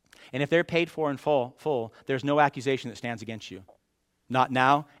 And if they're paid for in full, there's no accusation that stands against you. Not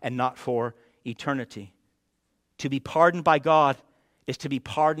now and not for eternity. To be pardoned by God is to be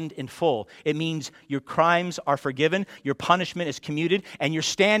pardoned in full. It means your crimes are forgiven, your punishment is commuted, and your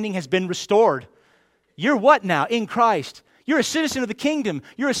standing has been restored. You're what now? In Christ. You're a citizen of the kingdom.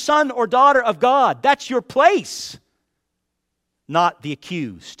 You're a son or daughter of God. That's your place. Not the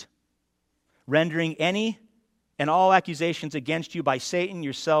accused. Rendering any and all accusations against you by Satan,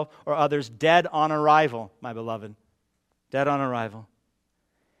 yourself, or others dead on arrival, my beloved. Dead on arrival.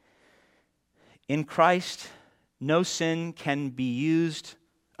 In Christ, no sin can be used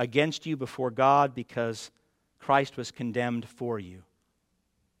against you before God because Christ was condemned for you.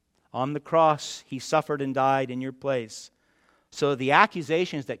 On the cross, he suffered and died in your place. So the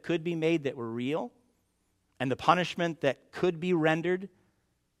accusations that could be made that were real, and the punishment that could be rendered,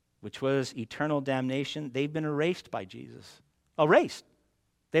 which was eternal damnation, they've been erased by Jesus. Erased.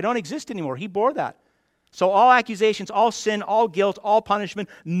 They don't exist anymore. He bore that. So all accusations, all sin, all guilt, all punishment,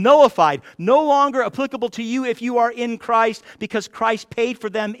 nullified, no longer applicable to you if you are in Christ because Christ paid for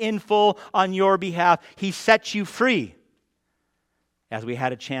them in full on your behalf. He sets you free, as we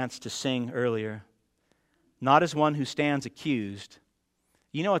had a chance to sing earlier. Not as one who stands accused.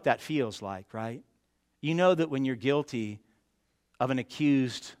 You know what that feels like, right? You know that when you're guilty of an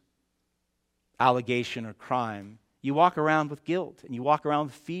accused allegation or crime, you walk around with guilt, and you walk around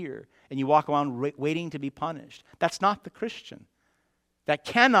with fear, and you walk around waiting to be punished. That's not the Christian. That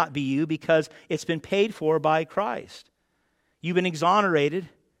cannot be you because it's been paid for by Christ. You've been exonerated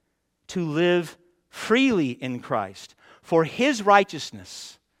to live freely in Christ for his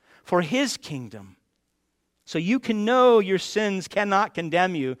righteousness, for his kingdom. So you can know your sins cannot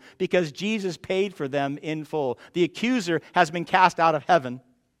condemn you because Jesus paid for them in full. The accuser has been cast out of heaven.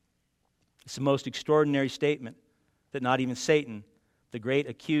 It's the most extraordinary statement that not even Satan, the great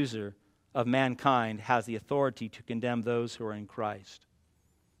accuser of mankind, has the authority to condemn those who are in Christ.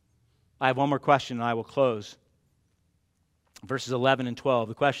 I have one more question and I will close. Verses 11 and 12.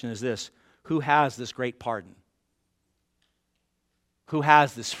 The question is this: who has this great pardon? Who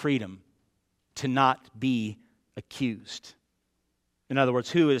has this freedom to not be accused? In other words,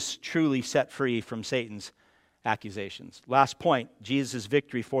 who is truly set free from Satan's accusations? Last point, Jesus'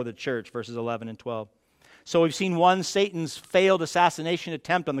 victory for the church, verses 11 and 12. So we've seen one, Satan's failed assassination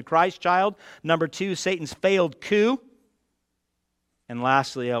attempt on the Christ child. Number two, Satan's failed coup. And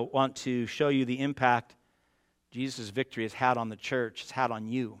lastly, I want to show you the impact Jesus' victory has had on the church, has had on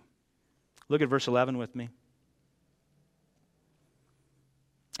you. Look at verse 11 with me.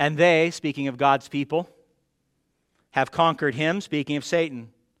 And they, speaking of God's people, have conquered him, speaking of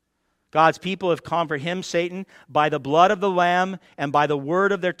Satan. God's people have conquered him, Satan, by the blood of the Lamb and by the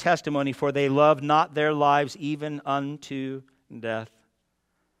word of their testimony, for they loved not their lives even unto death.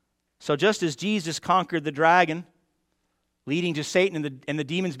 So just as Jesus conquered the dragon, leading to Satan and the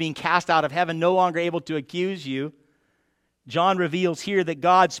demons being cast out of heaven, no longer able to accuse you, John reveals here that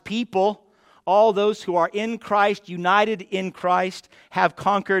God's people, all those who are in Christ, united in Christ, have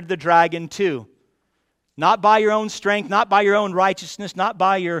conquered the dragon too. Not by your own strength, not by your own righteousness, not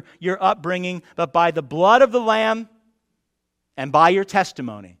by your upbringing, but by the blood of the Lamb and by your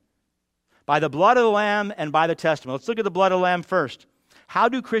testimony. By the blood of the Lamb and by the testimony. Let's look at the blood of the Lamb first. How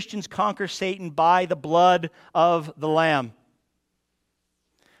do Christians conquer Satan? By the blood of the Lamb.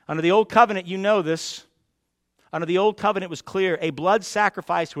 Under the Old Covenant, you know this. Under the Old Covenant, it was clear a blood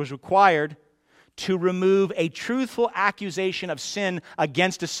sacrifice was required to remove a truthful accusation of sin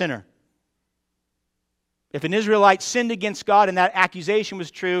against a sinner. If an Israelite sinned against God and that accusation was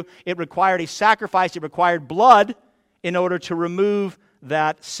true, it required a sacrifice, it required blood in order to remove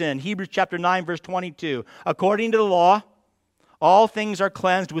that sin. Hebrews chapter 9, verse 22. According to the law, all things are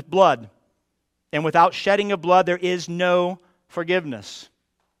cleansed with blood, and without shedding of blood there is no forgiveness.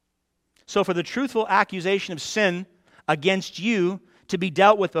 So for the truthful accusation of sin against you to be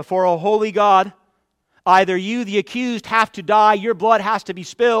dealt with before a holy God, either you, the accused, have to die, your blood has to be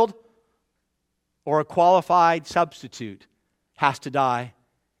spilled, or a qualified substitute has to die,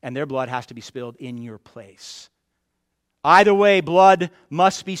 and their blood has to be spilled in your place. Either way, blood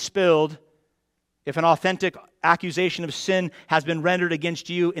must be spilled if an authentic accusation of sin has been rendered against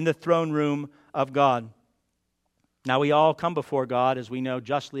you in the throne room of God. Now, we all come before God, as we know,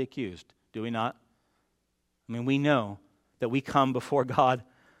 justly accused, do we not? I mean, we know that we come before God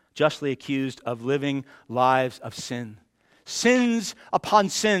justly accused of living lives of sin. Sins upon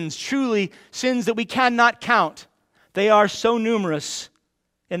sins, truly sins that we cannot count. They are so numerous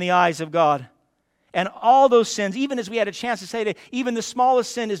in the eyes of God. And all those sins, even as we had a chance to say that even the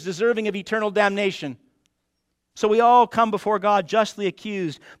smallest sin is deserving of eternal damnation. So we all come before God justly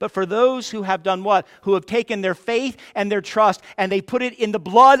accused. But for those who have done what? Who have taken their faith and their trust and they put it in the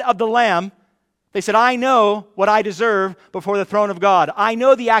blood of the Lamb. They said, I know what I deserve before the throne of God. I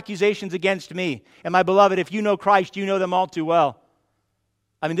know the accusations against me. And my beloved, if you know Christ, you know them all too well.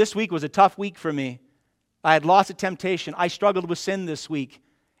 I mean, this week was a tough week for me. I had lots of temptation. I struggled with sin this week.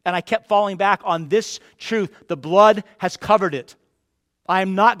 And I kept falling back on this truth. The blood has covered it. I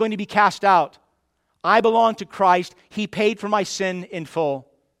am not going to be cast out. I belong to Christ. He paid for my sin in full.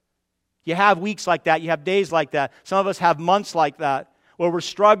 You have weeks like that. You have days like that. Some of us have months like that, where we're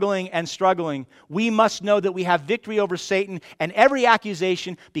struggling and struggling. We must know that we have victory over Satan and every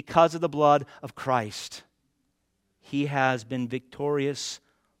accusation because of the blood of Christ. He has been victorious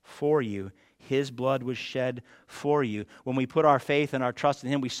for you. His blood was shed for you. When we put our faith and our trust in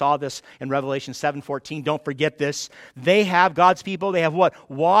Him, we saw this in Revelation 7:14. Don't forget this. They have, God's people, they have what?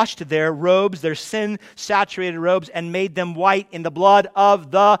 Washed their robes, their sin-saturated robes, and made them white in the blood of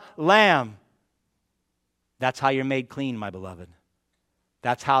the Lamb. That's how you're made clean, my beloved.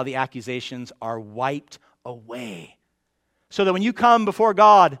 That's how the accusations are wiped away. So that when you come before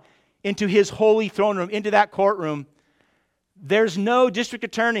God into His holy throne room, into that courtroom, there's no district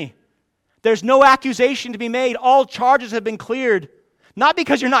attorney. There's no accusation to be made. All charges have been cleared. Not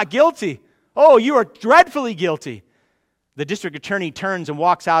because you're not guilty. Oh, you are dreadfully guilty. The district attorney turns and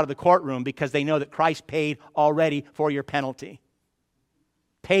walks out of the courtroom because they know that Christ paid already for your penalty.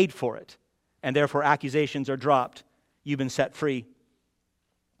 Paid for it. And therefore accusations are dropped. You've been set free.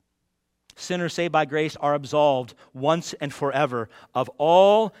 Sinners saved by grace are absolved once and forever of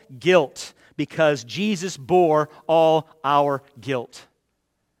all guilt because Jesus bore all our guilt.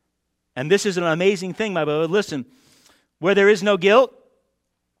 And this is an amazing thing, my beloved. Listen, where there is no guilt,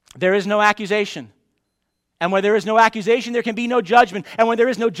 there is no accusation. And where there is no accusation, there can be no judgment. And when there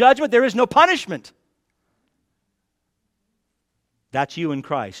is no judgment, there is no punishment. That's you in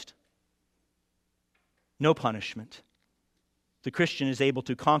Christ. No punishment. The Christian is able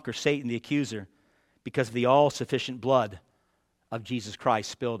to conquer Satan, the accuser, because of the all-sufficient blood of Jesus Christ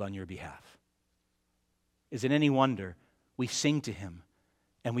spilled on your behalf. Is it any wonder we sing to Him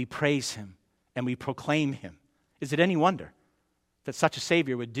and we praise Him and we proclaim Him? Is it any wonder that such a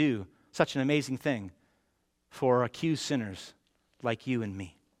Savior would do such an amazing thing for accused sinners like you and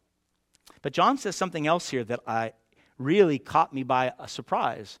me? But John says something else here that really caught me by a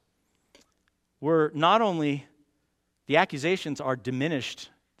surprise. Where not only the accusations are diminished,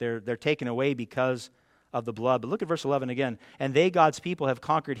 they're taken away because of the blood. But look at verse 11 again. And they, God's people, have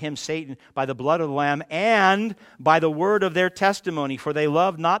conquered him, Satan, by the blood of the Lamb and by the word of their testimony, for they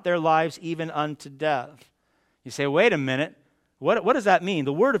loved not their lives even unto death. You say, wait a minute. What does that mean?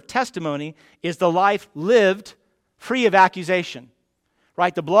 The word of testimony is the life lived free of accusation.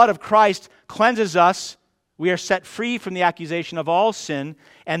 Right? The blood of Christ cleanses us. We are set free from the accusation of all sin.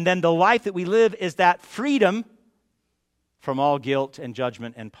 And then the life that we live is that freedom from all guilt and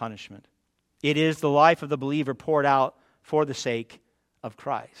judgment and punishment. It is the life of the believer poured out for the sake of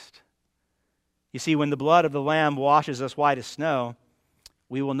Christ. You see, when the blood of the Lamb washes us white as snow,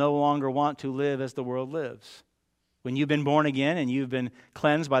 we will no longer want to live as the world lives. When you've been born again and you've been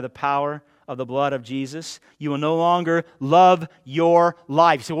cleansed by the power of the blood of Jesus, you will no longer love your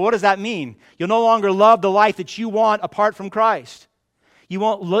life. So what does that mean? You'll no longer love the life that you want apart from Christ. You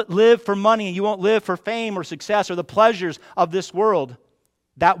won't live for money. You won't live for fame or success or the pleasures of this world.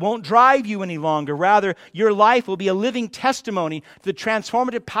 That won't drive you any longer. Rather, your life will be a living testimony to the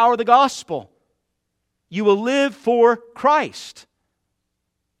transformative power of the gospel. You will live for Christ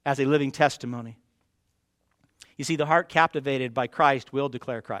as a living testimony. You see, the heart captivated by Christ will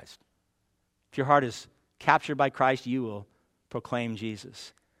declare Christ. If your heart is captured by Christ, you will proclaim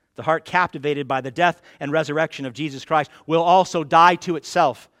Jesus. The heart captivated by the death and resurrection of Jesus Christ will also die to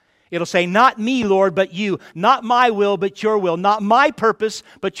itself. It'll say, not me, Lord, but you. Not my will, but your will. Not my purpose,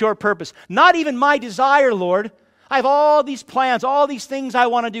 but your purpose. Not even my desire, Lord. I have all these plans, all these things I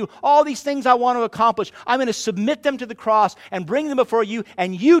want to do, all these things I want to accomplish. I'm going to submit them to the cross and bring them before you,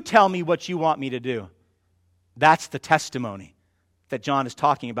 and you tell me what you want me to do. That's the testimony that John is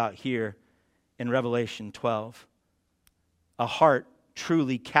talking about here in Revelation 12. A heart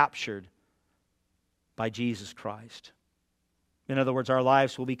truly captured by Jesus Christ. In other words, our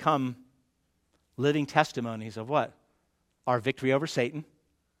lives will become living testimonies of what? Our victory over Satan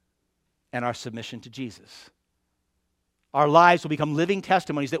and our submission to Jesus. Our lives will become living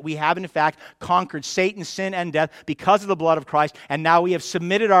testimonies that we have in fact conquered Satan, sin, and death because of the blood of Christ, and now we have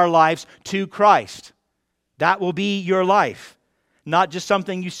submitted our lives to Christ. That will be your life. Not just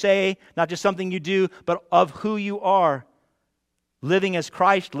something you say, not just something you do, but of who you are. Living as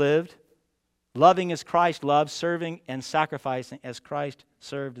Christ lived, loving as Christ loved, serving and sacrificing as Christ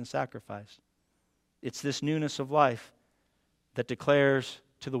served and sacrificed. It's this newness of life that declares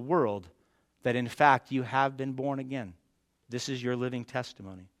to the world that in fact you have been born again. This is your living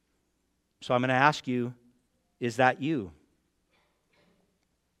testimony. So I'm going to ask you, is that you?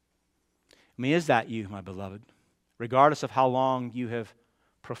 I mean, is that you, my beloved? Regardless of how long you have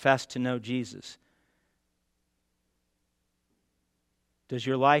professed to know Jesus, does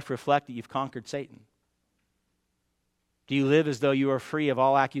your life reflect that you've conquered Satan? Do you live as though you are free of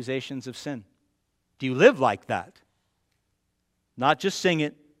all accusations of sin? Do you live like that? Not just sing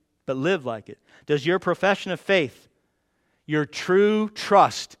it, but live like it. Does your profession of faith, your true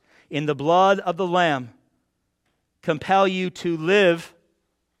trust in the blood of the Lamb, compel you to live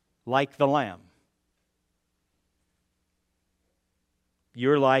like the Lamb?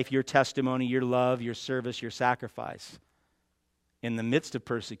 Your life, your testimony, your love, your service, your sacrifice in the midst of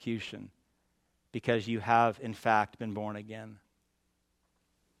persecution because you have in fact been born again.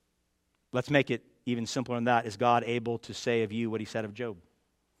 Let's make it even simpler than that. Is God able to say of you what he said of Job?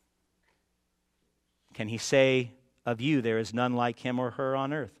 Can he say of you, there is none like him or her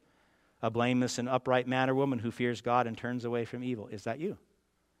on earth, a blameless and upright man or woman who fears God and turns away from evil? Is that you?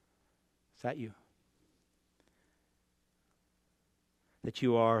 Is that you? That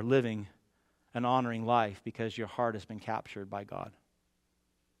you are living an honoring life because your heart has been captured by God.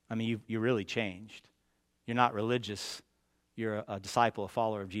 I mean, you really changed. You're not religious. You're a disciple, a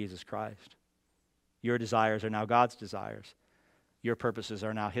follower of Jesus Christ. Your desires are now God's desires. Your purposes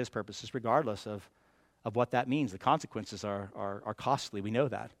are now his purposes, regardless of what that means. The consequences are costly. We know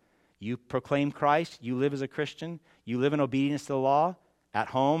that. You proclaim Christ. You live as a Christian. You live in obedience to the law, at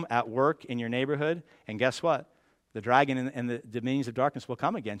home, at work, in your neighborhood. And guess what? The dragon and the dominions of darkness will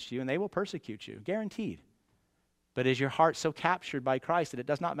come against you, and they will persecute you, guaranteed. But is your heart so captured by Christ that it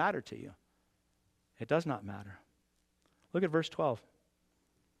does not matter to you? It does not matter. Look at verse 12.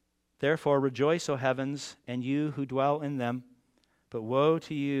 Therefore rejoice, O heavens, and you who dwell in them. But woe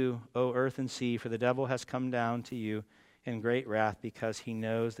to you, O earth and sea, for the devil has come down to you in great wrath because he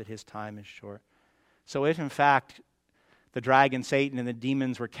knows that his time is short. So if in fact the dragon, Satan, and the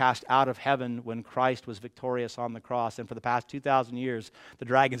demons were cast out of heaven when Christ was victorious on the cross, and for the past 2,000 years, the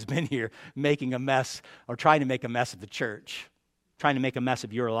dragon's been here making a mess, or trying to make a mess of the church, trying to make a mess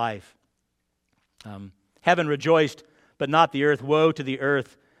of your life. Heaven rejoiced, but not the earth. Woe to the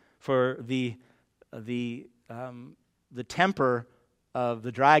earth, for the temper of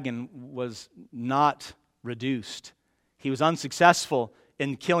the dragon was not reduced. He was unsuccessful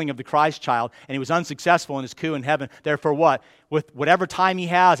in killing of the Christ child, and he was unsuccessful in his coup in heaven. Therefore what? With whatever time he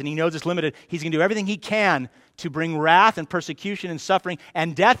has, and he knows it's limited, he's going to do everything he can to bring wrath and persecution and suffering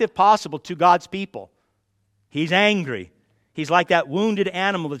and death, if possible, to God's people. He's angry. He's like that wounded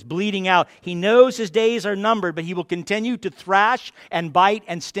animal that's bleeding out. He knows his days are numbered, but he will continue to thrash and bite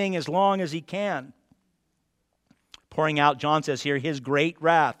and sting as long as he can. Pouring out, John says here, his great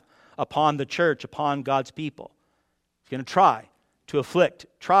wrath upon the church, upon God's people. He's going to try to afflict,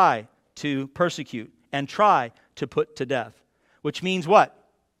 try to persecute, and try to put to death. Which means what?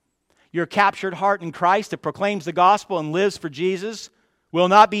 Your captured heart in Christ that proclaims the gospel and lives for Jesus will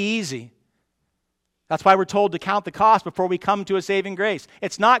not be easy. That's why we're told to count the cost before we come to a saving grace.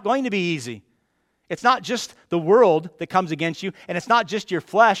 It's not going to be easy. It's not just the world that comes against you, and it's not just your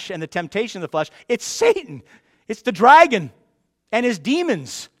flesh and the temptation of the flesh. It's Satan. It's the dragon and his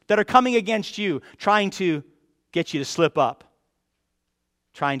demons that are coming against you, trying to get you to slip up,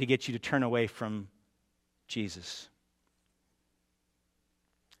 trying to get you to turn away from Jesus.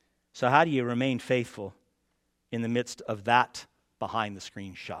 So how do you remain faithful in the midst of that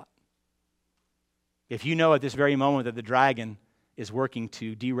behind-the-screen shot? If you know at this very moment that the dragon is working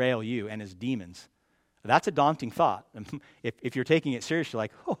to derail you and his demons, that's a daunting thought. If you're taking it seriously,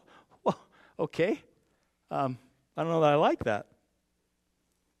 like, oh, well, okay, I don't know that I like that.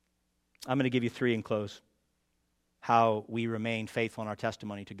 I'm going to give you 3 and close. How we remain faithful in our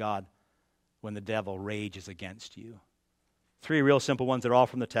testimony to God when the devil rages against you. 3 real simple ones that are all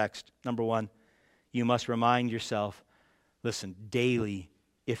from the text. Number 1, you must remind yourself, listen, daily,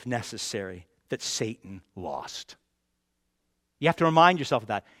 if necessary, that Satan lost. You have to remind yourself of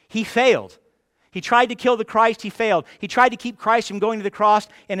that. He failed. He tried to kill the Christ. He failed. He tried to keep Christ from going to the cross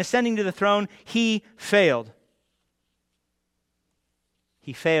and ascending to the throne. He failed.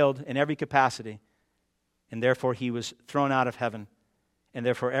 He failed in every capacity, and therefore he was thrown out of heaven, and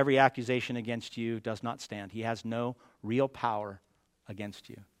therefore every accusation against you does not stand. He has no real power against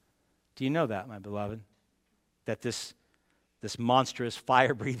you. Do you know that, my beloved? That this monstrous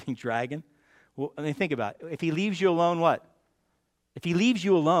fire-breathing dragon, well, I mean, think about it. If he leaves you alone, what? If he leaves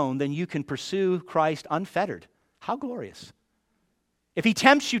you alone, then you can pursue Christ unfettered. How glorious. If he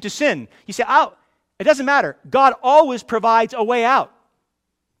tempts you to sin, you say, oh, it doesn't matter. God always provides a way out.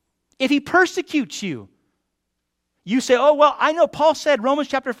 If he persecutes you, you say, oh, well, I know Paul said, Romans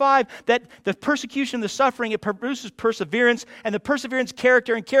chapter 5, that the persecution, the suffering, it produces perseverance, and the perseverance,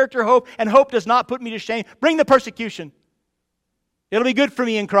 character, and character, hope, and hope does not put me to shame. Bring the persecution. It'll be good for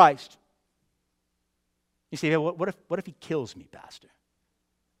me in Christ. You say, well, what if he kills me, Pastor?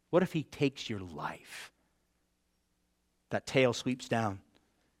 What if he takes your life? That tail sweeps down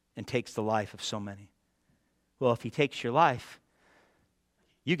and takes the life of so many. Well, if he takes your life,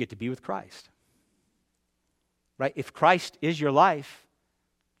 you get to be with Christ. Right? If Christ is your life,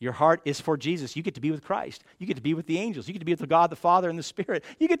 your heart is for Jesus, you get to be with Christ. You get to be with the angels. You get to be with the God, the Father, and the Spirit.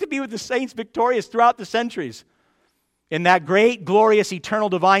 You get to be with the saints victorious throughout the centuries. In that great, glorious, eternal,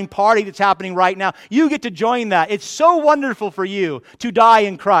 divine party that's happening right now, you get to join that. It's so wonderful for you to die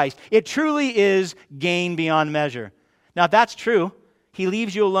in Christ. It truly is gain beyond measure. Now, if that's true, he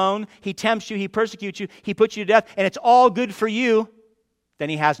leaves you alone, he tempts you, he persecutes you, he puts you to death, and it's all good for you, then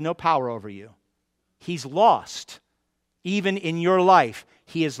he has no power over you. He's lost. Even in your life,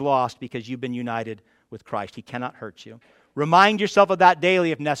 he is lost because you've been united with Christ. He cannot hurt you. Remind yourself of that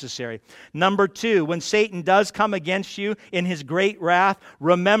daily if necessary. Number 2, when Satan does come against you in his great wrath,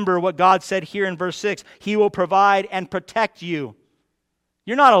 remember what God said here in verse 6. He will provide and protect you.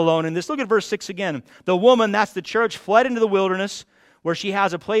 You're not alone in this. Look at verse 6 again. The woman, that's the church, fled into the wilderness where she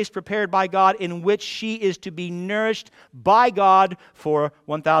has a place prepared by God in which she is to be nourished by God for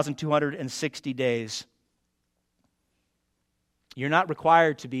 1,260 days. You're not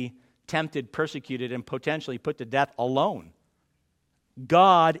required to be tempted, persecuted, and potentially put to death alone.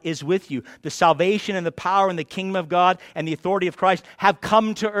 God is with you. The salvation and the power and the kingdom of God and the authority of Christ have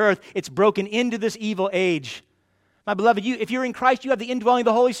come to earth. It's broken into this evil age. My beloved, if you're in Christ, you have the indwelling of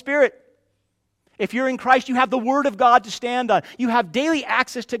the Holy Spirit. If you're in Christ, you have the Word of God to stand on. You have daily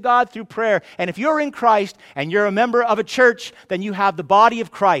access to God through prayer. And if you're in Christ and you're a member of a church, then you have the body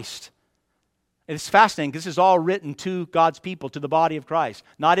of Christ. It's fascinating. This is all written to God's people, to the body of Christ,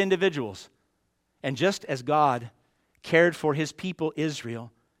 not individuals. And just as God cared for his people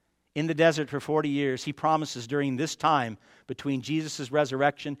Israel in the desert for 40 years, he promises during this time between Jesus'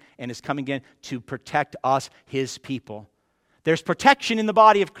 resurrection and his coming again to protect us, his people. There's protection in the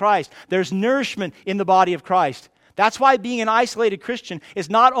body of Christ. There's nourishment in the body of Christ. That's why being an isolated Christian is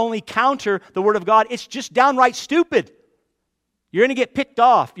not only counter the Word of God, it's just downright stupid. You're going to get picked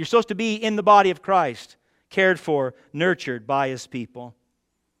off. You're supposed to be in the body of Christ, cared for, nurtured by his people.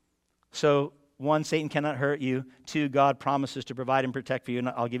 So, 1, Satan cannot hurt you. 2, God promises to provide and protect for you. And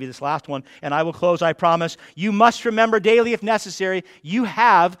I'll give you this last one, and I will close, I promise. You must remember daily, if necessary, you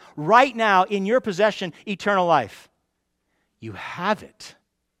have right now in your possession eternal life. You have it.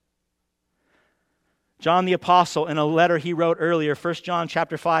 John the Apostle, in a letter he wrote earlier, 1 John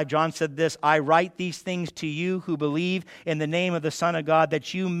chapter 5, John said this, I write these things to you who believe in the name of the Son of God,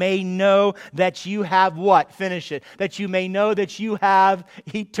 that you may know that you have what? Finish it. That you may know that you have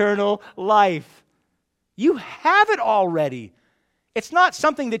eternal life. You have it already. It's not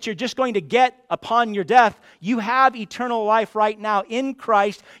something that you're just going to get upon your death. You have eternal life right now. In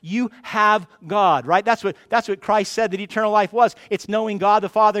Christ, you have God, right? That's what Christ said that eternal life was. It's knowing God the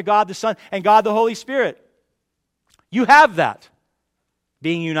Father, God the Son, and God the Holy Spirit. You have that,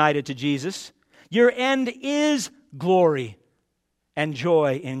 being united to Jesus. Your end is glory and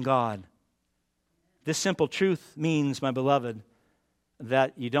joy in God. This simple truth means, my beloved,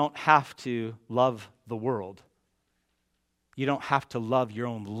 that you don't have to love the world. You don't have to love your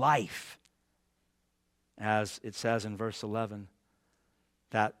own life, as it says in verse 11,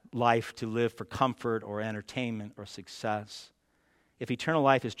 that life to live for comfort or entertainment or success. If eternal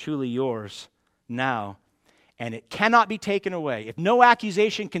life is truly yours now, and it cannot be taken away, if no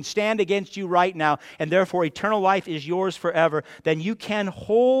accusation can stand against you right now, and therefore eternal life is yours forever, then you can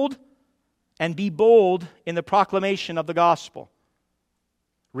hold and be bold in the proclamation of the gospel,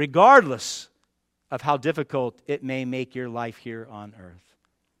 regardless of how difficult it may make your life here on earth.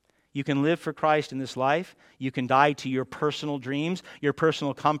 You can live for Christ in this life. You can die to your personal dreams, your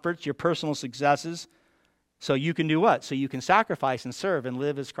personal comforts, your personal successes. So you can do what? So you can sacrifice and serve and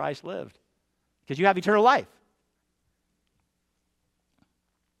live as Christ lived, because you have eternal life.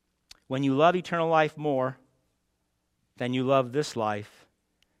 When you love eternal life more than you love this life,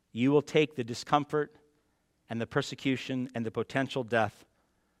 you will take the discomfort and the persecution and the potential death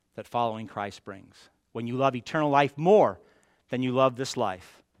that following Christ brings. When you love eternal life more than you love this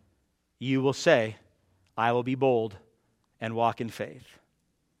life, you will say, I will be bold and walk in faith.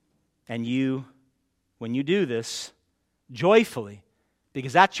 And you, when you do this joyfully,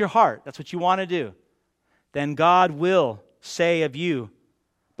 because that's your heart, that's what you want to do, then God will say of you,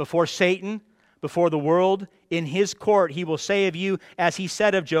 before Satan, before the world, in His court, He will say of you, as He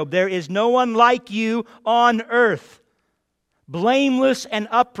said of Job, there is no one like you on earth, blameless and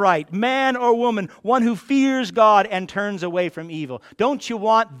upright, man or woman, one who fears God and turns away from evil. Don't you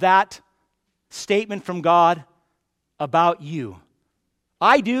want that statement from God about you?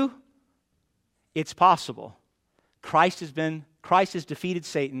 I do. It's possible. Christ has defeated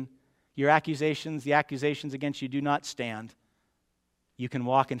Satan. The accusations against you do not stand. You can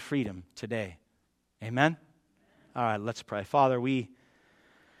walk in freedom today. Amen? All right, let's pray. Father, we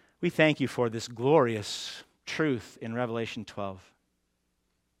thank you for this glorious truth in Revelation 12.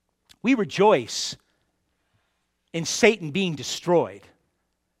 We rejoice in Satan being destroyed,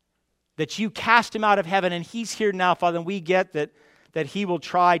 that you cast him out of heaven, and he's here now, Father, and we get that he will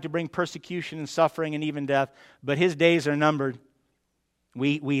try to bring persecution and suffering and even death, but his days are numbered.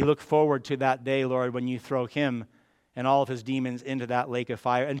 We look forward to that day, Lord, when you throw him and all of his demons into that lake of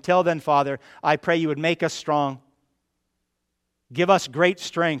fire. Until then, Father, I pray you would make us strong. Give us great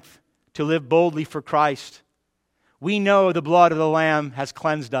strength to live boldly for Christ. We know the blood of the Lamb has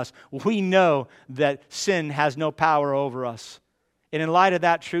cleansed us. We know that sin has no power over us. And in light of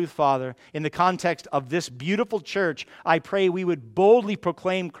that truth, Father, in the context of this beautiful church, I pray we would boldly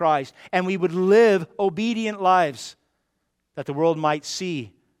proclaim Christ and we would live obedient lives, that the world might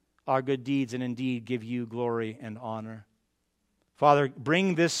see our good deeds and indeed give you glory and honor. Father,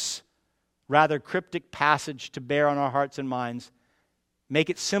 bring this rather cryptic passage to bear on our hearts and minds. Make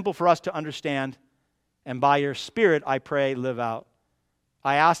it simple for us to understand, and by your Spirit, I pray, live out.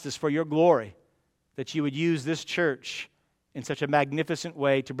 I ask this for your glory, that you would use this church in such a magnificent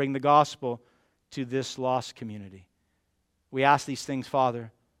way to bring the gospel to this lost community. We ask these things,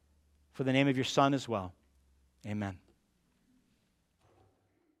 Father, for the name of your Son as well. Amen.